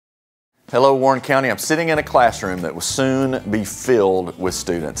Hello, Warren County. I'm sitting in a classroom that will soon be filled with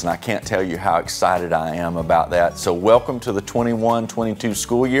students, and I can't tell you how excited I am about that. So welcome to the 21-22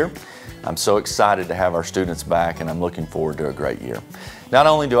 school year. I'm so excited to have our students back, and I'm looking forward to a great year. Not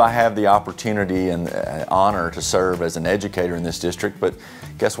only do I have the opportunity and honor to serve as an educator in this district, but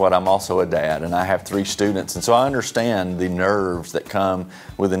guess what? I'm also a dad, and I have 3 students, and so I understand the nerves that come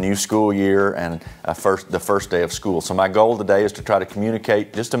with a new school year and the first day of school. So my goal today is to try to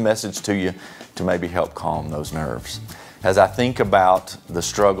communicate just a message to you to maybe help calm those nerves. As I think about the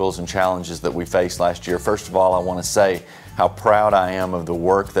struggles and challenges that we faced last year, first of all, I want to say how proud I am of the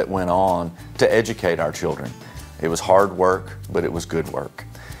work that went on to educate our children. It was hard work, but it was good work.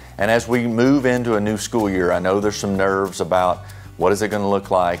 And as we move into a new school year, I know there's some nerves about what is it going to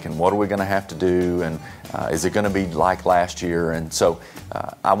look like and what are we going to have to do, and is it going to be like last year? And so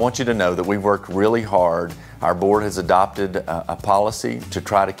I want you to know that we've worked really hard. Our board has adopted a policy to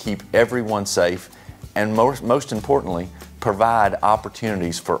try to keep everyone safe and most importantly, provide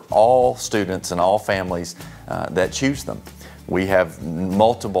opportunities for all students and all families that choose them. We have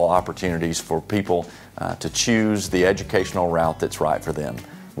multiple opportunities for people to choose the educational route that's right for them.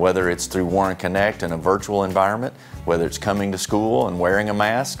 Whether it's through Warren Connect in a virtual environment, whether it's coming to school and wearing a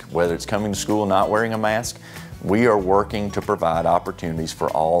mask, whether it's coming to school not wearing a mask, we are working to provide opportunities for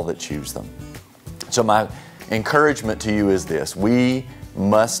all that choose them. So my encouragement to you is this: we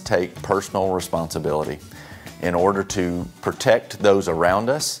must take personal responsibility in order to protect those around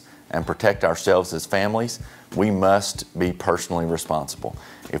us and protect ourselves as families. We must be personally responsible.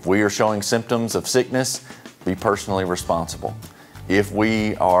 If we are showing symptoms of sickness, be personally responsible. If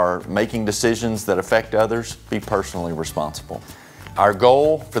we are making decisions that affect others, be personally responsible. Our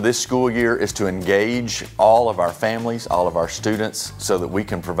goal for this school year is to engage all of our families, all of our students, so that we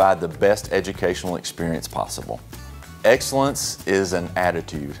can provide the best educational experience possible. Excellence is an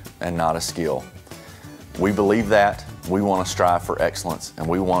attitude and not a skill. We believe that. We want to strive for excellence, and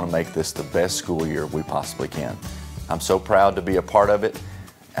we want to make this the best school year we possibly can. I'm so proud to be a part of it,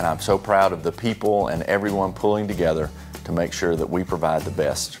 and I'm so proud of the people and everyone pulling together to make sure that we provide the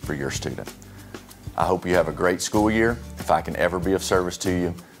best for your student. I hope you have a great school year. If I can ever be of service to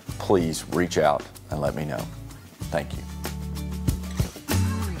you, please reach out and let me know. Thank you.